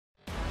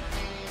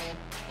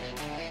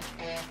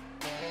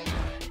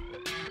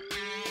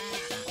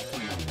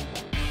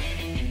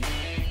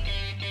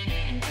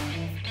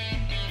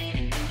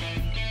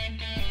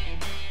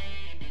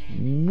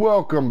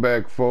Welcome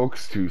back,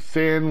 folks, to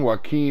San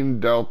Joaquin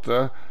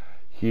Delta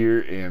here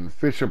in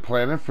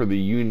Fish-A-Planet for the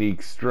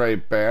unique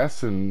striped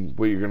bass. And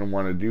what you're going to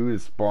want to do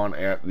is spawn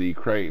at the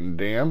Crichton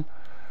Dam.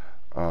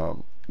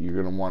 You're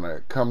going to want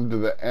to come to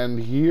the end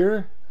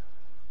here,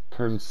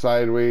 turn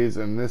sideways,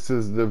 and this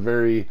is the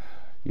very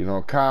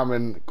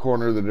common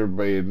corner that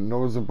everybody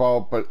knows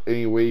about. But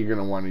anyway, you're going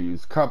to want to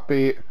use cut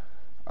bait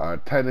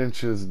 10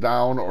 inches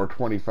down or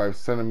 25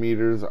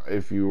 centimeters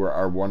if you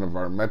are one of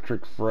our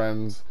metric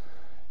friends.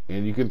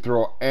 And you can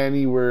throw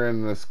anywhere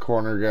in this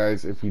corner,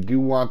 guys. If you do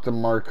want the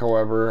mark,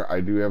 however, I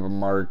do have a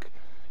mark.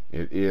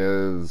 It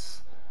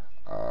is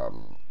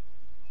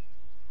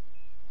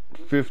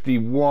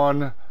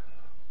 51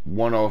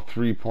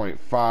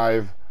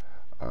 103.5.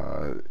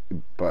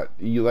 But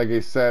like I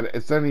said,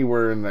 it's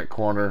anywhere in that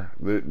corner.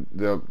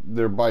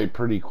 They're by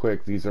pretty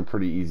quick. These are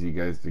pretty easy,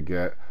 guys, to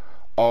get.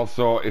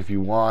 Also, if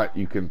you want,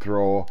 you can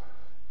throw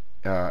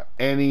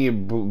any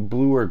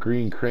blue or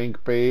green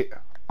crankbait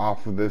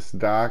off of this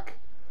dock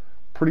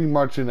pretty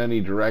much in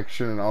any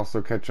direction, and also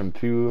catch them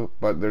too,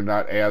 but they're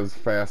not as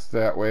fast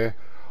that way.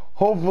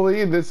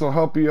 Hopefully this will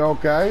help you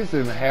out, guys,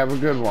 and have a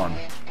good one.